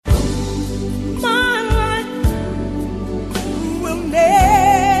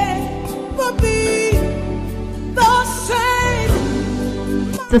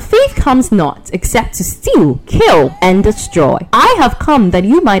The thief comes not except to steal, kill, and destroy. I have come that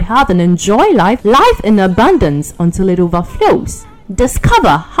you might have and enjoy life in abundance until it overflows. Discover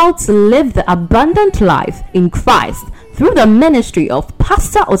how to live the abundant life in Christ through the ministry of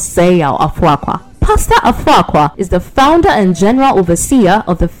Pastor Osei Afuakwa. Pastor Afuakwa is the founder and general overseer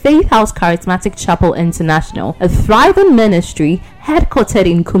of the Faith House Charismatic Chapel International, a thriving ministry headquartered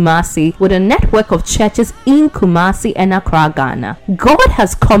in Kumasi with a network of churches in Kumasi and Accra, Ghana. God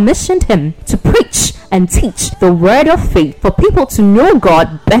has commissioned him to preach and teach the word of faith for people to know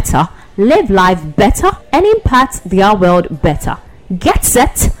God better, live life better, and impact their world better. Get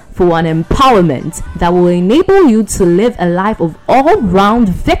set for an empowerment that will enable you to live a life of all-round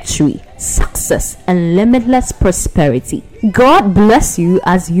victory, success, and limitless prosperity. God bless you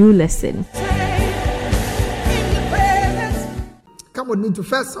as you listen. Come with me to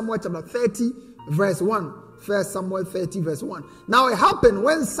 1 Samuel chapter 30, verse 1. 1 Samuel 30, verse 1. Now it happened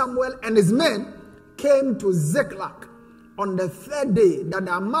when Samuel and his men came to Ziklag on the third day that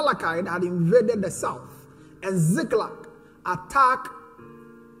the Amalekite had invaded the south, and Ziklag attacked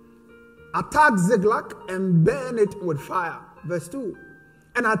Ziklag and burned it with fire. Verse 2.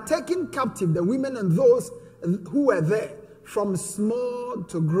 And had taken captive the women and those who were there, from small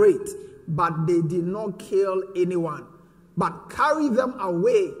to great, but they did not kill anyone, but carried them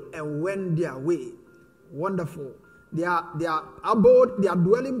away and went their way. Wonderful. Their abode, their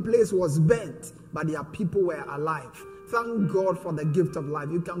dwelling place was burnt, but their people were alive. Thank God for the gift of life.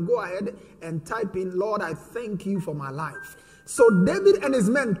 You can go ahead and type in, Lord, I thank you for my life. So David and his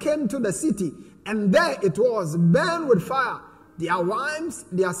men came to the city, and there it was, burned with fire. Their wives,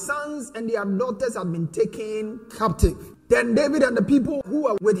 their sons, and their daughters had been taken captive. Then David and the people who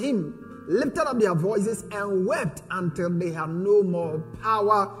were with him lifted up their voices and wept until they had no more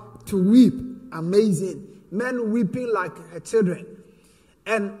power to weep. Amazing. Men weeping like children.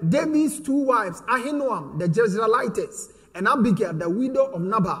 And David's two wives, Ahinoam, the Jezreelitess, and Abigail, the widow of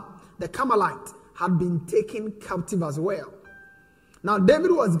Nabal, the Carmelite, had been taken captive as well. Now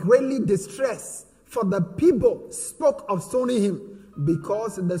David was greatly distressed, for the people spoke of stoning him,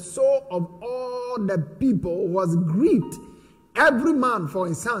 because the soul of all the people was grieved, every man for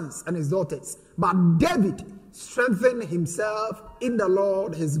his sons and his daughters. But David strengthened himself in the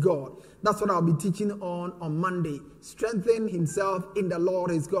Lord his God. That's what I'll be teaching on Monday. Strengthen himself in the Lord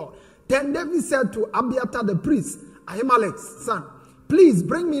his God. Then David said to Abiathar the priest, Ahimelech's son, please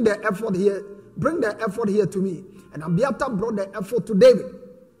bring me the ephod here. Bring the ephod here to me. And Abiathar brought the ephod to David.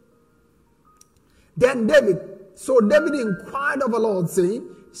 Then David inquired of the Lord, saying,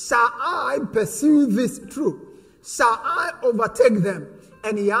 shall I pursue this troop? Shall I overtake them?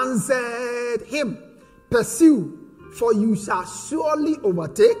 And he answered him, pursue, for you shall surely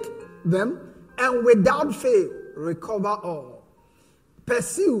overtake them, and without fail recover all.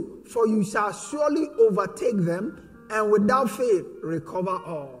 Pursue, for you shall surely overtake them, and without fail recover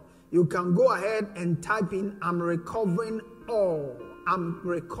all. You can go ahead and type in, I'm recovering all. I'm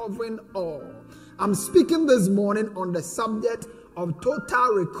recovering all. I'm speaking this morning on the subject of total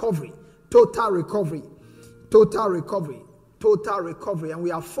recovery. Total recovery. Total recovery. Total recovery. And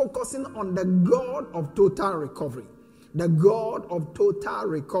we are focusing on the God of total recovery. The God of total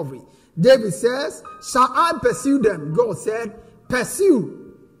recovery. David says, shall I pursue them? God said,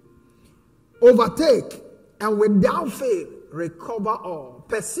 pursue, overtake, and without fail recover all.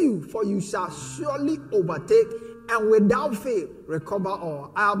 Pursue, for you shall surely overtake, and without fail recover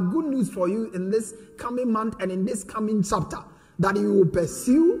all. I have good news for you in this coming month and in this coming chapter, that you will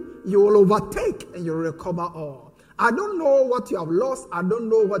pursue, you will overtake, and you will recover all. I don't know what you have lost. I don't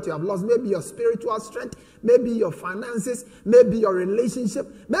know what you have lost. Maybe your spiritual strength, maybe your finances, maybe your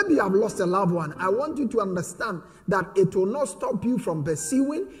relationship, maybe you have lost a loved one. I want you to understand that it will not stop you from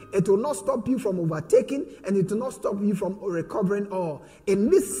pursuing, it will not stop you from overtaking, and it will not stop you from recovering all. In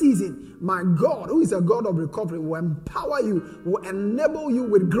this season, my God, who is a God of recovery, will empower you, will enable you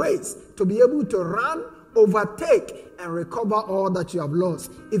with grace to be able to run, overtake, and recover all that you have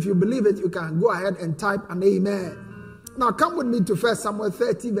lost. If you believe it, you can go ahead and type an amen. Now come with me to 1 Samuel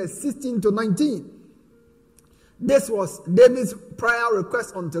 30, verse 16 to 19. This was David's prayer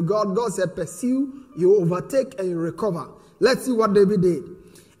request unto God. God said, pursue, you overtake, and you recover. Let's see what David did.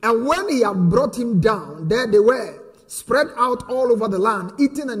 And when he had brought him down, there they were, spread out all over the land,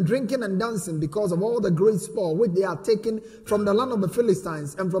 eating and drinking and dancing, because of all the great spoil which they had taken from the land of the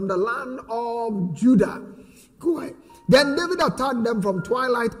Philistines and from the land of Judah. Go ahead. Then David attacked them from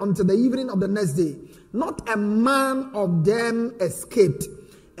twilight until the evening of the next day. Not a man of them escaped,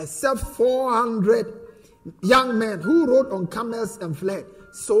 except 400 young men who rode on camels and fled.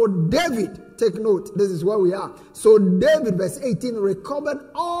 so David, take note, this is where we are. So David, verse 18, recovered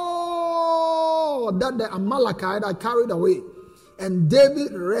all that the Amalekite had carried away. And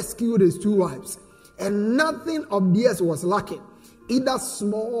David rescued his 2 wives. And nothing of theirs was lacking, either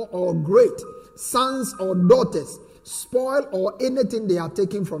small or great, sons or daughters, spoil or anything they are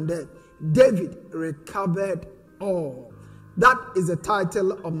taken from them. David recovered all. That is the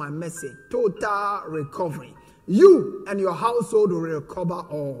title of my message, Total Recovery. You and your household will recover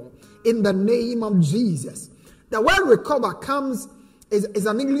all in the name of Jesus. The word recover is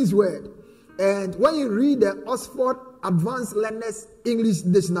an English word. And when you read the Oxford Advanced Learners English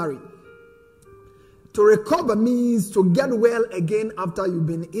Dictionary, to recover means to get well again after you've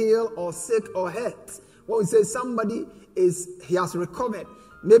been ill or sick or hurt. When we say somebody he has recovered,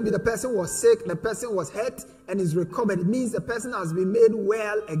 maybe the person was sick, the person was hurt, and is recovered. It means the person has been made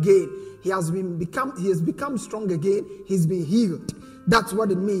well again. He has become strong again. He's been healed. That's what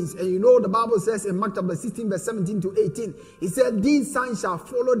it means. And you know the Bible says in Mark chapter 16 verse 17 to 18, it said, these signs shall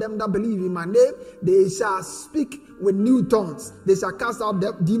follow them that believe in my name. They shall speak with new tongues. They shall cast out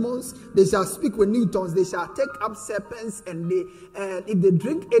demons. They shall speak with new tongues. They shall take up serpents, and if they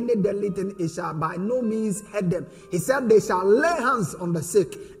drink any deadly thing, it shall by no means hurt them. He said they shall lay hands on the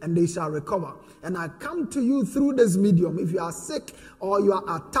sick and they shall recover. And I come to you through this medium. If you are sick or you are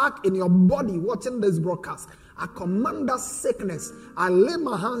attacked in your body watching this broadcast, I command that sickness. I lay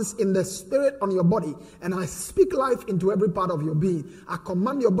my hands in the spirit on your body and I speak life into every part of your being. I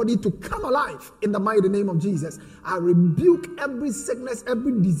command your body to come alive in the mighty name of Jesus. I rebuke every sickness,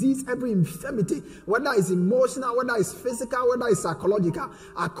 every disease, every infirmity, whether it's emotional, whether it's physical, whether it's psychological.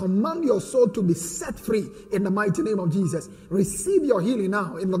 I command your soul to be set free in the mighty name of Jesus. Receive your healing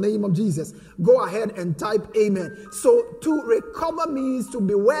now in the name of Jesus. Go ahead and type amen. So to recover means to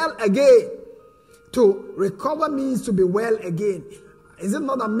be well again. To recover means to be well again. Is it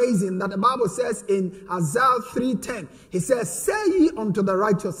not amazing that the Bible says in Isaiah 3:10, he says, say ye unto the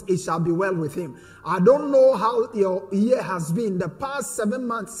righteous, it shall be well with him. I don't know how your year has been. The past 7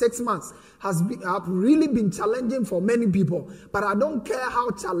 months, 6 months have really been challenging for many people. But I don't care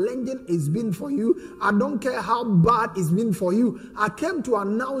how challenging it's been for you. I don't care how bad it's been for you. I came to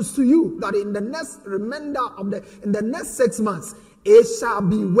announce to you that in the next 6 months, it shall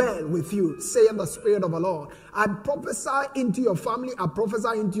be well with you, saith the Spirit of the Lord. I prophesy into your family. I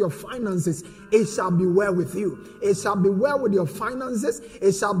prophesy into your finances. It shall be well with you. It shall be well with your finances.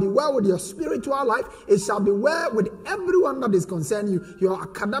 It shall be well with your spiritual life. It shall be well with everyone that is concerning you. Your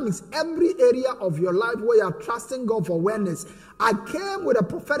academics, every area of your life where you are trusting God for wellness. I came with a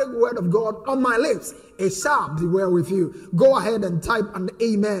prophetic word of God on my lips. It shall be well with you. Go ahead and type an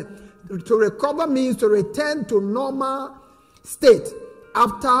amen. To recover means to return to normal state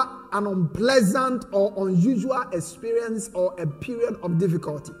after an unpleasant or unusual experience or a period of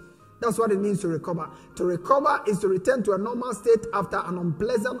difficulty. That's what it means to recover. To recover is to return to a normal state after an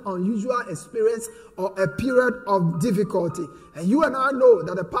unpleasant, unusual experience or a period of difficulty. And you and I know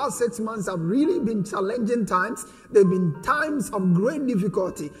that the past 6 months have really been challenging times. They've been times of great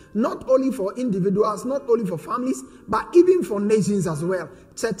difficulty, not only for individuals, not only for families, but even for nations as well.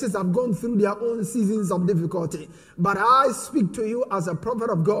 Churches have gone through their own seasons of difficulty. But I speak to you as a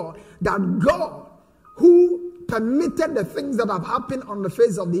prophet of God, that God, who permitted the things that have happened on the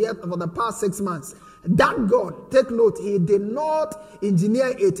face of the earth for the past 6 months, that God, take note, he did not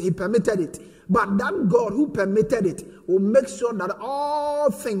engineer it, he permitted it. But that God who permitted it will make sure that all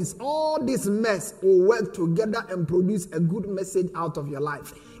things, all this mess will work together and produce a good message out of your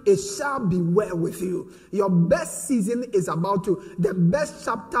life. It shall be well with you. Your best season is the best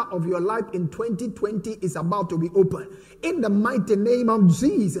chapter of your life in 2020 is about to be open. In the mighty name of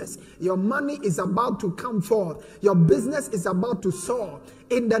Jesus, your money is about to come forth. Your business is about to soar.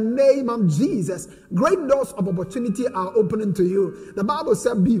 In the name of Jesus, great doors of opportunity are opening to you. The Bible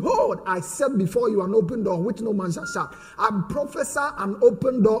said, behold, I set before you an open door which no man shall shut. I prophesy an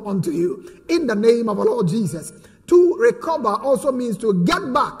open door unto you. In the name of our Lord Jesus. To recover also means to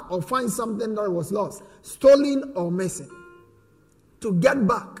get back or find something that was lost, stolen or missing. To get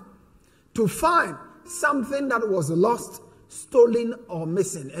back, to find something that was lost, stolen or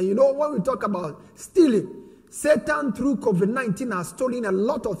missing. And you know, when we talk about stealing, Satan through COVID-19 has stolen a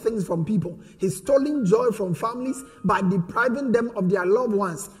lot of things from people. He's stolen joy from families by depriving them of their loved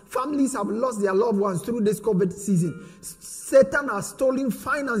ones Families have lost their loved ones through this COVID season. Satan has stolen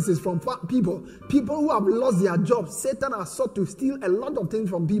finances from people. People who have lost their jobs. Satan has sought to steal a lot of things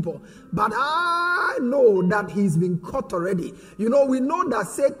from people. But I know that he's been caught already. We know that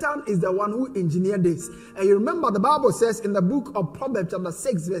Satan is the one who engineered this. And you remember the Bible says in the book of Proverbs chapter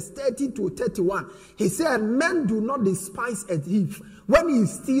 6 verse 30 to 31. He said, men do not despise a thief when he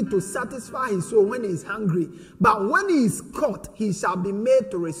steals to satisfy his soul when he is hungry. But when he is caught, he shall be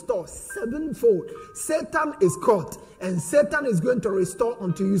made to restore sevenfold. Satan is caught, and Satan is going to restore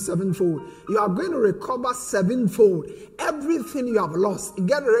unto you sevenfold. You are going to recover sevenfold. Everything you have lost,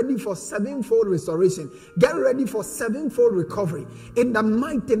 get ready for sevenfold restoration. Get ready for sevenfold recovery. In the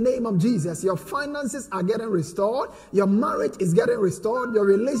mighty name of Jesus, your finances are getting restored. Your marriage is getting restored. Your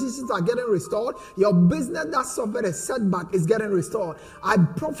relationships are getting restored. Your business that suffered a setback is getting restored. I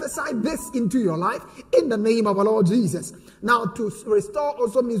prophesy this into your life in the name of our Lord Jesus. Now, to restore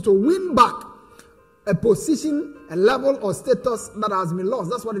also means to win back a position, a level or status that has been lost.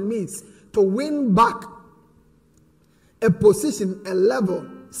 That's what it means. To win back a position, a level,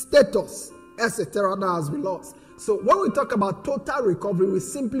 status, etc. that has been lost. So when we talk about total recovery, we're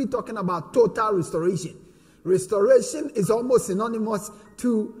simply talking about total restoration. Restoration is almost synonymous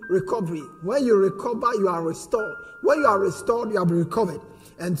to recovery. When you recover, you are restored. When you are restored, you have recovered.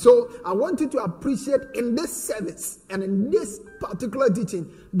 And so I want you to appreciate in this service and in this particular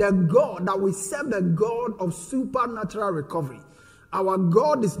teaching, the God that we serve, the God of supernatural recovery. Our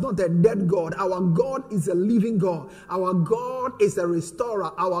God is not a dead God. Our God is a living God. Our God is a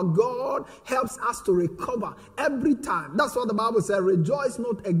restorer. Our God helps us to recover every time. That's what the Bible says. Rejoice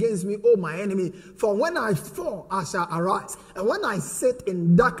not against me, O my enemy. For when I fall, I shall arise. And when I sit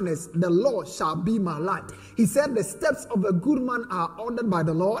in darkness, the Lord shall be my light. He said the steps of a good man are ordered by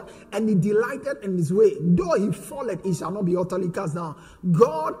the Lord, and he delighted in his way. Though he falleth, he shall not be utterly cast down.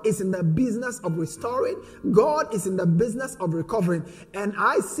 God is in the business of restoring. God is in the business of recovering. And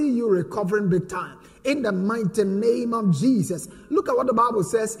I see you recovering big time. In the mighty name of Jesus. Look at what the Bible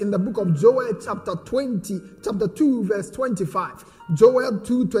says in the book of Joel chapter 2 verse 25. Joel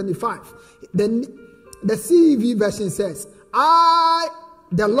 2:25. Then the CEV version says, I,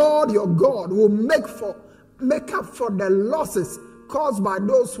 the Lord your God, will make up for the losses caused by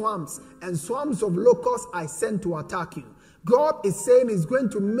those swarms and swarms of locusts I sent to attack you. God is saying he's going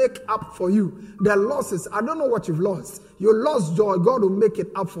to make up for you the losses. I don't know what you've lost. You lost joy, God will make it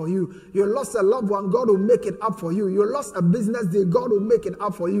up for you. You lost a loved one, God will make it up for you. You lost a business deal, God will make it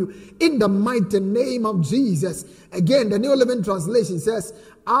up for you. In the mighty name of Jesus. Again, the New Living Translation says,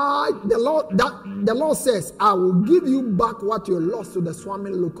 the Lord says, I will give you back what you lost to the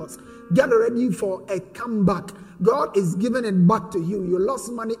swarming locusts. Get ready for a comeback. God is giving it back to you. Your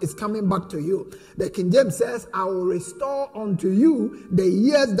lost money is coming back to you. The King James says, I will restore unto you the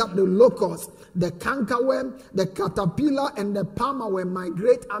years that the locust, the cankerworm, the caterpillar, and the palmer were my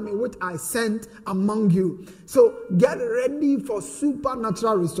great army which I sent among you. So get ready for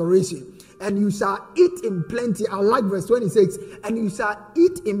supernatural restoration. And you shall eat in plenty. I like verse 26. And you shall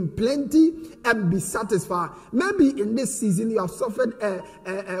eat in plenty and be satisfied. Maybe in this season you have suffered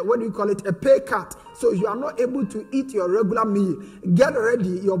a pay cut. So you are not able to eat your regular meal. Get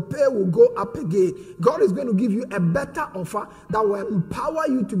ready. Your pay will go up again. God is going to give you a better offer that will empower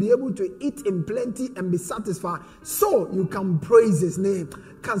you to be able to eat in plenty and be satisfied. So you can praise his name.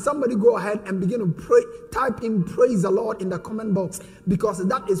 Can somebody go ahead and begin to pray? Type in praise the Lord in the comment box, because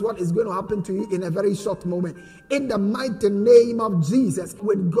that is what is going to happen to you in a very short moment. In the mighty name of Jesus,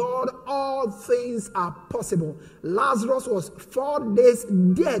 with God, all things are possible. Lazarus was 4 days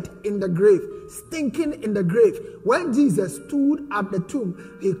dead in the grave, stinking in the grave. When Jesus stood at the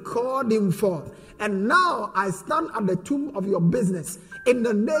tomb, he called him forth. And now I stand at the tomb of your business in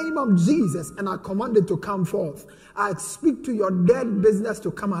the name of Jesus, and I command it to come forth. I speak to your dead business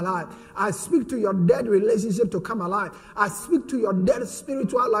to come alive. I speak to your dead relationship to come alive. I speak to your dead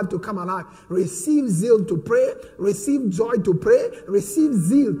spiritual life to come alive. Receive zeal to pray. Receive joy to pray. Receive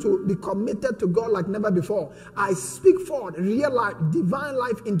zeal to be committed to God like never before. I speak forth real life, divine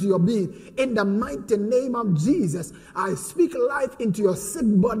life into your being. In the mighty name of Jesus, I speak life into your sick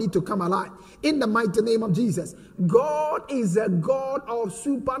body to come alive. In the mighty name of Jesus. God is a God of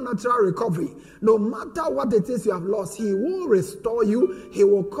supernatural recovery. No matter what it is you have lost, he will restore you. He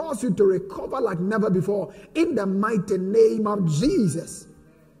will cause you to recover like never before. In the mighty name of Jesus.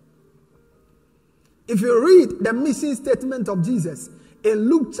 If you read the mission statement of Jesus in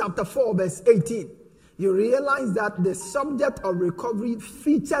Luke chapter 4 verse 18, you realize that the subject of recovery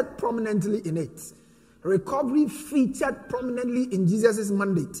featured prominently in it. Recovery featured prominently in Jesus'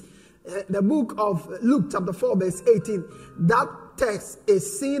 mandate. The book of Luke chapter 4 verse 18, that text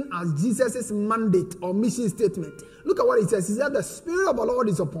is seen as Jesus' mandate or mission statement. Look at what he says. He said, the Spirit of the Lord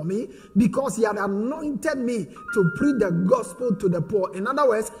is upon me because he had anointed me to preach the gospel to the poor. In other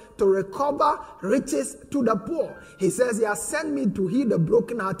words, to recover riches to the poor. He says he has sent me to heal the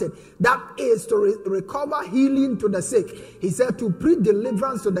brokenhearted. That is to recover healing to the sick. He said to preach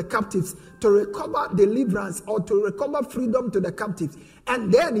deliverance to the captives, to recover deliverance or to recover freedom to the captives.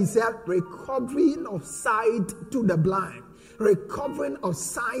 And then he said, recovering of sight to the blind. Recovering of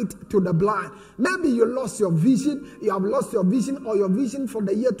sight to the blind. Maybe you lost your vision, you have lost your vision, or your vision for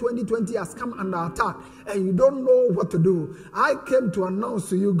the year 2020 has come under attack and you don't know what to do. I came to announce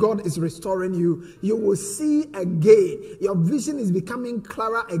to you, God is restoring you. You will see again. Your vision is becoming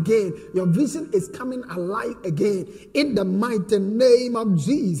clearer again. Your vision is coming alive again. In the mighty name of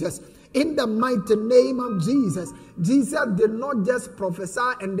Jesus. In the mighty name of Jesus. Jesus did not just prophesy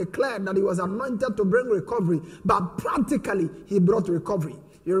and declare that he was anointed to bring recovery, but practically he brought recovery.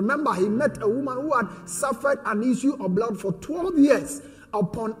 You remember he met a woman who had suffered an issue of blood for 12 years.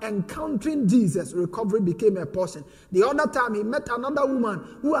 Upon encountering Jesus, recovery became a portion. The other time he met another woman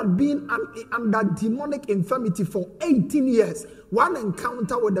who had been under demonic infirmity for 18 years. One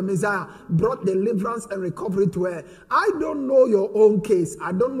encounter with the Messiah brought deliverance and recovery to her. I don't know your own case.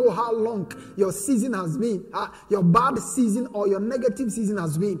 I don't know how long your season has been, your bad season or your negative season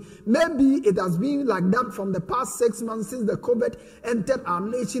has been. Maybe it has been like that from the past 6 months since the COVID entered our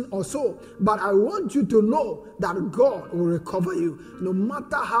nation or so. But I want you to know that God will recover you no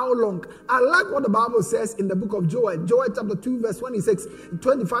matter how long. I like what the Bible says in the book of Joel. Joel chapter 2 verse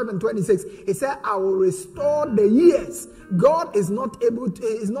 25 and 26. It said, I will restore the years. God is not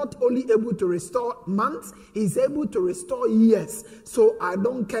only able to restore months, he's able to restore years. So I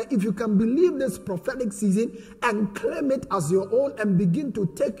don't care if you can believe this prophetic season and claim it as your own and begin to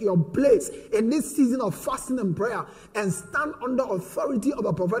take your place in this season of fasting and prayer and stand under authority of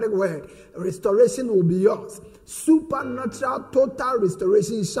a prophetic word. Restoration will be yours. Supernatural total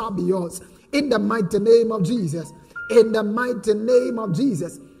restoration shall be yours. In the mighty name of Jesus. In the mighty name of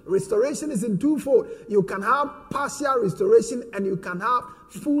Jesus. Restoration is in twofold. You can have partial restoration and you can have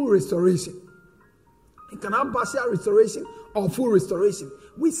full restoration. You can have partial restoration or full restoration.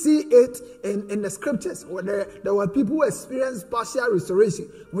 We see it in the scriptures where there were people who experienced partial restoration.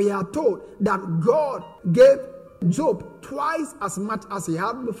 We are told that God gave Job twice as much as he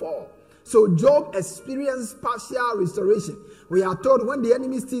had before. So Job experienced partial restoration. We are told when the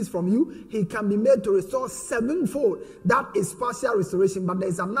enemy steals from you, he can be made to restore sevenfold. That is partial restoration. But there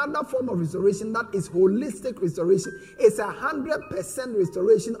is another form of restoration that is holistic restoration. It's 100%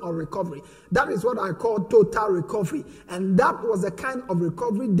 restoration or recovery. That is what I call total recovery. And that was the kind of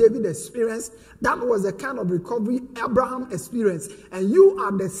recovery David experienced. That was the kind of recovery Abraham experienced. And you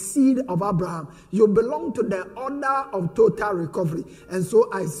are the seed of Abraham. You belong to the order of total recovery. And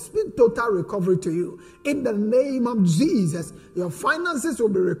so I speak total recovery to you. In the name of Jesus, your finances will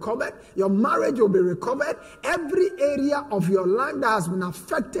be recovered. Your marriage will be recovered. Every area of your life that has been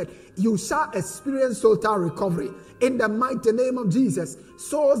affected, you shall experience total recovery. In the mighty name of Jesus,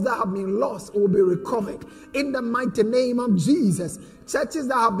 souls that have been lost will be recovered. In the mighty name of Jesus, churches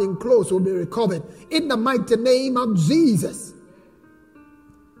that have been closed will be recovered. In the mighty name of Jesus.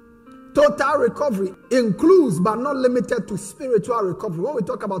 Total recovery includes but not limited to spiritual recovery. When we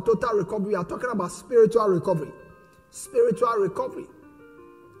talk about total recovery, we are talking about spiritual recovery. Spiritual recovery.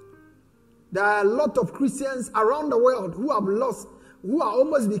 There are a lot of Christians around the world who have lost, who are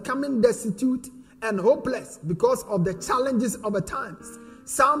almost becoming destitute and hopeless because of the challenges of the times.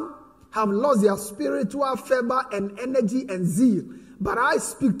 Some have lost their spiritual fervor and energy and zeal. But I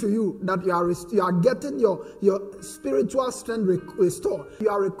speak to you that you are getting your spiritual strength restored. You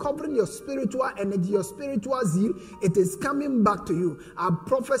are recovering your spiritual energy, your spiritual zeal. It is coming back to you. I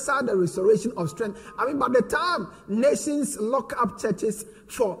prophesy the restoration of strength. I mean, by the time nations lock up churches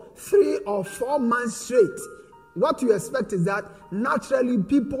for 3 or 4 months straight, what you expect is that naturally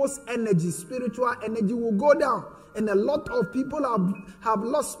people's energy, spiritual energy will go down. And a lot of people have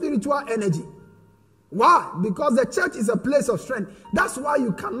lost spiritual energy. Why? Because the church is a place of strength. That's why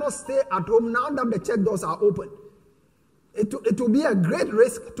you cannot stay at home now that the church doors are open. It will be a great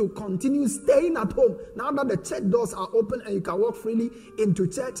risk to continue staying at home now that the church doors are open and you can walk freely into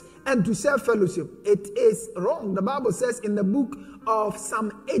church and to share fellowship. It is wrong. The Bible says in the book of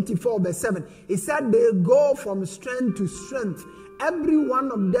Psalm 84 verse 7, it said they go from strength to strength every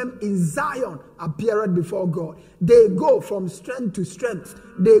one of them in Zion appeared before God. They go from strength to strength.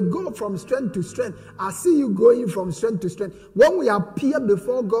 They go from strength to strength. I see you going from strength to strength. When we appear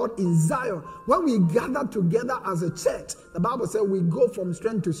before God in Zion, when we gather together as a church, the Bible says we go from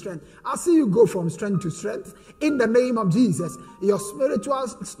strength to strength. I see you go from strength to strength in the name of Jesus. Your spiritual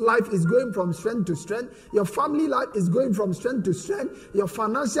life is going from strength to strength. Your family life is going from strength to strength. Your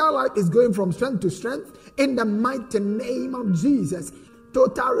financial life is going from strength to strength in the mighty name of Jesus.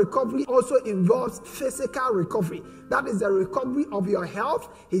 Total recovery also involves physical recovery. That is the recovery of your health.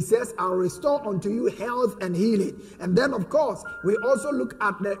 He says, I'll restore unto you health and healing. And then, of course, we also look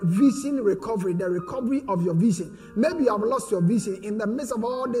at the vision recovery, the recovery of your vision. Maybe you have lost your vision in the midst of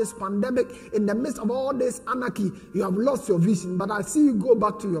all this pandemic, in the midst of all this anarchy. You have lost your vision, but I see you go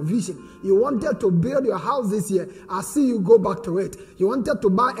back to your vision. You wanted to build your house this year. I see you go back to it. You wanted to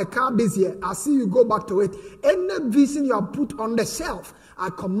buy a car this year. I see you go back to it. Any vision you have put on the shelf, I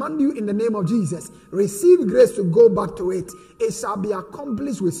command you in the name of Jesus, receive grace to go back to it. It shall be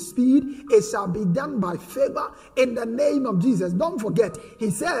accomplished with speed. It shall be done by favor in the name of Jesus. Don't forget, he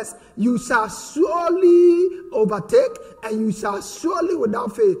says, you shall surely overtake and you shall surely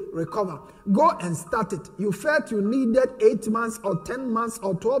without faith recover. Go and start it. You felt you needed 8 months or 10 months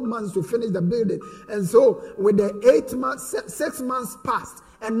or 12 months to finish the building. And so with the 8 months, 6 months passed,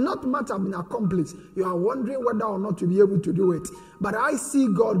 and not much have been accomplished. You are wondering whether or not you'll be able to do it. But I see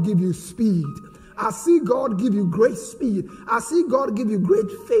God give you speed. I see God give you great speed. I see God give you great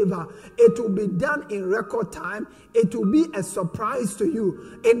favor. It will be done in record time. It will be a surprise to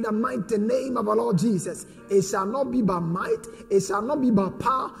you in the mighty name of our Lord Jesus. It shall not be by might. It shall not be by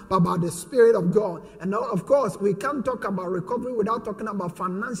power, but by the Spirit of God. And now, of course, we can't talk about recovery without talking about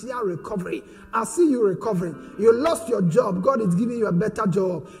financial recovery. I see you recovering. You lost your job. God is giving you a better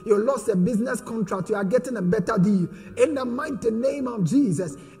job. You lost a business contract. You are getting a better deal. In the mighty name of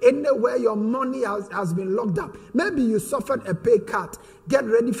Jesus, anywhere your money has been locked up. Maybe you suffered a pay cut. Get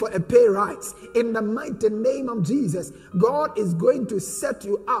ready for a pay rise. In the mighty name of Jesus, God is going to set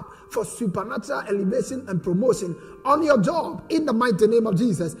you up for supernatural elevation and promotion on your job. In the mighty name of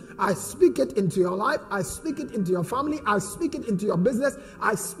Jesus, I speak it into your life. I speak it into your family. I speak it into your business.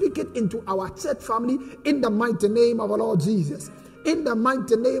 I speak it into our church family. In the mighty name of our Lord Jesus. In the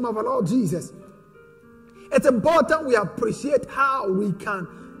mighty name of our Lord Jesus. It's important we appreciate how we can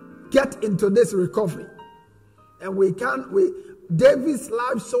get into this recovery. And David's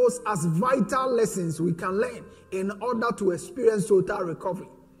life shows us vital lessons we can learn in order to experience total recovery.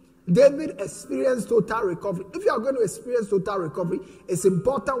 David experienced total recovery. If you are going to experience total recovery, it's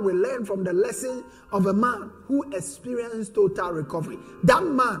important we learn from the lesson of a man who experienced total recovery. That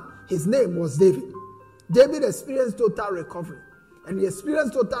man, his name was David. David experienced total recovery. And he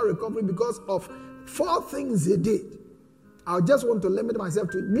experienced total recovery because of 4 things he did. I just want to limit myself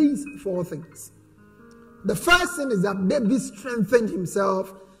to these 4 things. The first thing is that David strengthened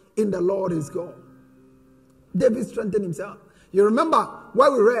himself in the Lord his God. David strengthened himself. You remember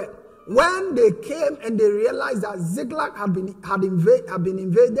what we read? When they came and they realized that Ziklag had been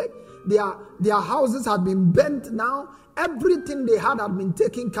invaded, their houses had been burnt down, everything they had been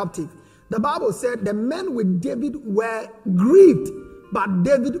taken captive. The Bible said the men with David were grieved, but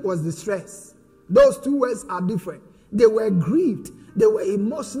David was distressed. Those 2 words are different. They were grieved. They were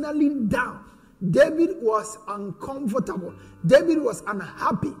emotionally down. David was uncomfortable. David was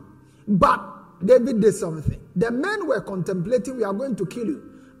unhappy. But David did something. The men were contemplating, we are going to kill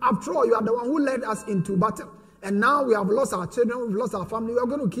you. After all, you are the one who led us into battle. And now we have lost our children, we've lost our family, we are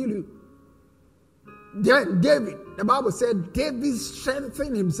going to kill you. Then David, the Bible said, David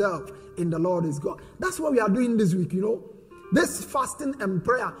strengthened himself in the Lord his God. That's what we are doing this week, you know. This fasting and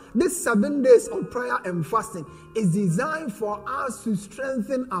prayer, this 7 days of prayer and fasting is designed for us to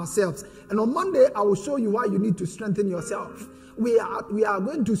strengthen ourselves. And on Monday, I will show you why you need to strengthen yourself. We are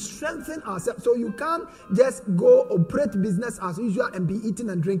going to strengthen ourselves. So you can't just go operate business as usual and be eating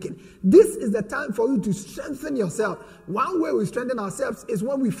and drinking. This is the time for you to strengthen yourself. One way we strengthen ourselves is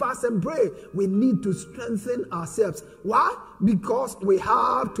when we fast and pray. We need to strengthen ourselves. Why? Because we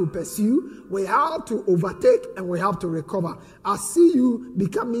have to pursue, we have to overtake, and we have to recover. I see you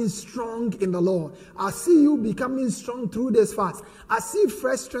becoming strong in the Lord. I see you becoming strong through this fast. I see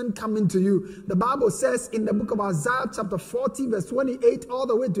fresh strength coming to you. The Bible says in the book of Isaiah chapter 40 verse 28 all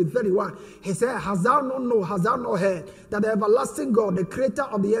the way to 31, he said, hast thou not known, hast thou not heard, that the everlasting God, the creator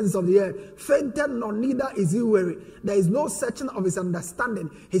of the ends of the earth, fainted not, neither is he weary. There is no searching of his understanding.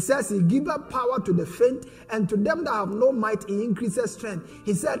 He says he giveth power to the faint, and to them that have no might he increases strength.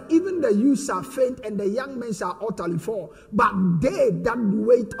 He said, even the youth shall faint, and the young men shall utterly fall. But they that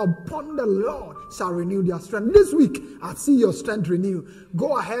wait upon the Lord shall renew their strength. This week, I see your strength renew.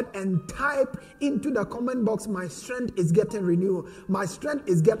 Go ahead and type into the comment box, my strength is getting renewed. My strength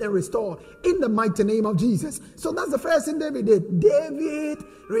is getting restored in the mighty name of Jesus. So that's the first thing David did. David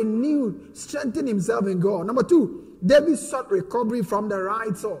renewed, strengthened himself in God. Number 2, David sought recovery from the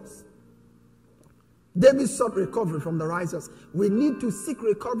right source. David sought recovery from the right source. We need to seek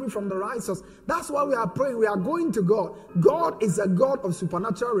recovery from the right source. That's why we are praying. We are going to God. God is a God of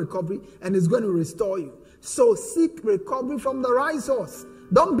supernatural recovery and is going to restore you. So seek recovery from the right source.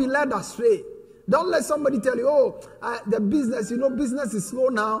 Don't be led astray. Don't let somebody tell you, the business, business is slow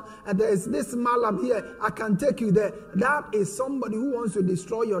now, and there's this malam here, I can take you there. That is somebody who wants to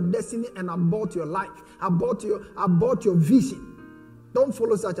destroy your destiny and abort your life, abort your vision. Don't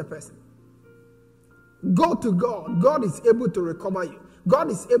follow such a person. Go to God. God is able to recover you. God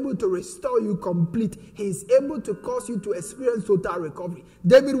is able to restore you complete. He is able to cause you to experience total recovery.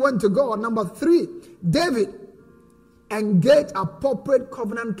 David went to God. Number 3, David engaged appropriate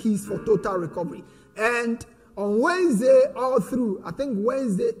covenant keys for total recovery. And on Wednesday, all through, I think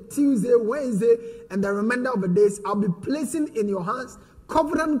Wednesday, Tuesday, Wednesday, and the remainder of the days, I'll be placing in your hands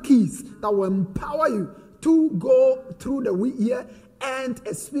covenant keys that will empower you to go through the year and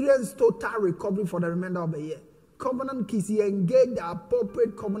experience total recovery for the remainder of the year. Covenant keys, you engage the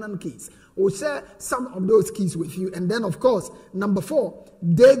appropriate covenant keys. We'll share some of those keys with you. And then, of course, number 4,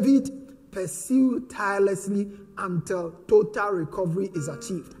 David pursued tirelessly until total recovery is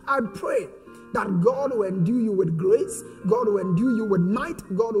achieved. I pray that God will endue you with grace, God will endue you with might,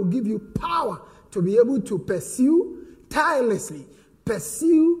 God will give you power to be able to pursue tirelessly,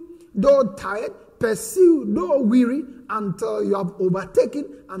 pursue though tired, pursue though weary, until you have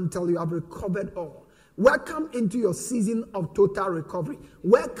overtaken, until you have recovered all. Welcome into your season of total recovery.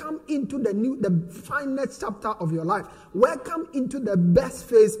 Welcome into the finest chapter of your life. Welcome into the best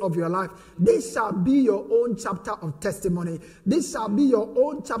phase of your life. This shall be your own chapter of testimony. This shall be your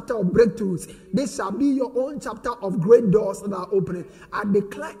own chapter of breakthroughs. This shall be your own chapter of great doors that are opening. I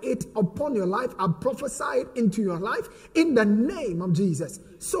declare it upon your life. I prophesy it into your life in the name of Jesus.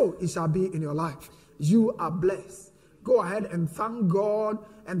 So it shall be in your life. You are blessed. Go ahead and thank God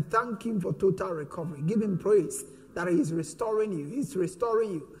and thank Him for total recovery. Give Him praise that He is restoring you. He's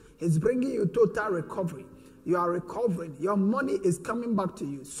restoring you. He's bringing you total recovery. You are recovering. Your money is coming back to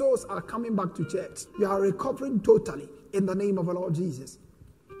you. Souls are coming back to church. You are recovering totally in the name of the Lord Jesus.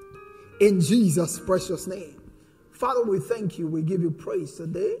 In Jesus' precious name. Father, we thank you. We give you praise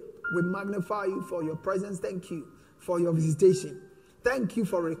today. We magnify you for your presence. Thank you for your visitation. Thank you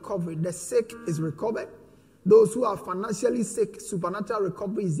for recovery. The sick is recovered. Those who are financially sick, supernatural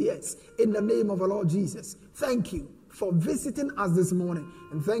recovery is yes. In the name of the Lord Jesus. Thank you for visiting us this morning.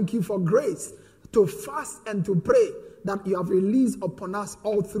 And thank you for grace to fast and to pray that you have released upon us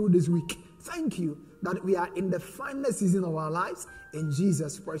all through this week. Thank you that we are in the final season of our lives in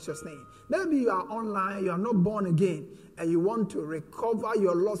Jesus' precious name. Maybe you are online, you are not born again, and you want to recover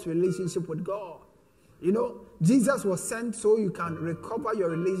your lost relationship with God. Jesus was sent so you can recover your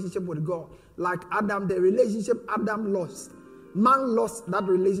relationship with God. Like Adam, the relationship Adam lost. Man lost that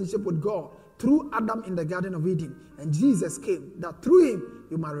relationship with God through Adam in the Garden of Eden. And Jesus came that through him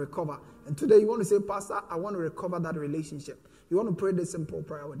you might recover. And today you want to say, Pastor, I want to recover that relationship. You want to pray this simple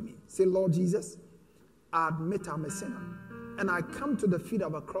prayer with me. Say, Lord Jesus, I admit I'm a sinner. And I come to the feet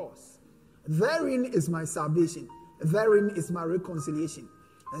of a cross. Therein is my salvation. Therein is my reconciliation.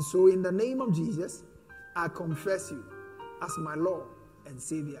 And so in the name of Jesus, I confess you as my Lord and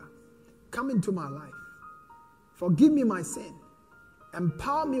Savior. Come into my life. Forgive me my sin.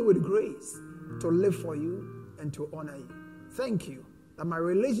 Empower me with grace to live for you and to honor you. Thank you that my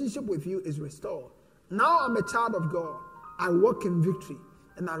relationship with you is restored. Now I'm a child of God. I walk in victory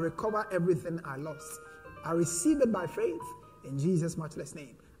and I recover everything I lost. I receive it by faith in Jesus' matchless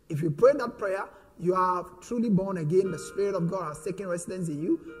name. If you pray that prayer, you are truly born again. The Spirit of God has taken residence in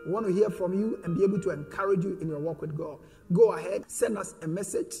you. We want to hear from you and be able to encourage you in your walk with God. Go ahead, send us a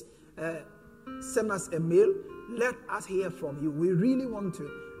message, send us a mail. Let us hear from you. We really want to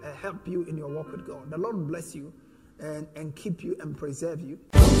help you in your walk with God. The Lord bless you and keep you and preserve you.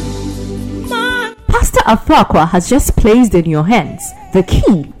 Pastor Afuaqua has just placed in your hands the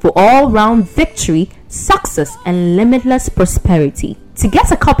key for all-round victory, success, and limitless prosperity. To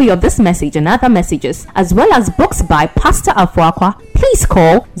get a copy of this message and other messages, as well as books by Pastor Afuaqua, please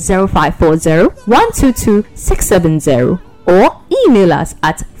call 0540-122-670 or email us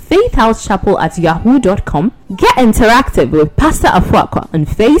at faithhousechapel@yahoo.com. Get interactive with Pastor Afuaqua on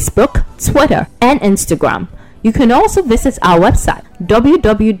Facebook, Twitter, and Instagram. You can also visit our website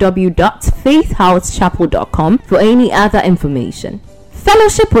www.faithhousechapel.com for any other information.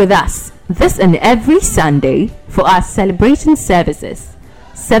 Fellowship with us this and every Sunday for our celebration services.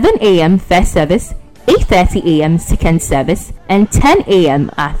 7 a.m. first service, 8:30 a.m. second service, and 10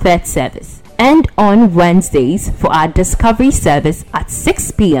 a.m. our third service. And on Wednesdays for our discovery service at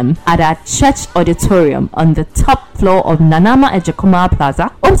 6 p.m. at our church auditorium on the top floor of Nanama Ejakuma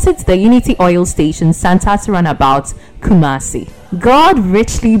Plaza, opposite the Unity Oil Station, Santata Runabout, Kumasi. God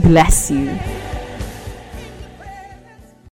richly bless you.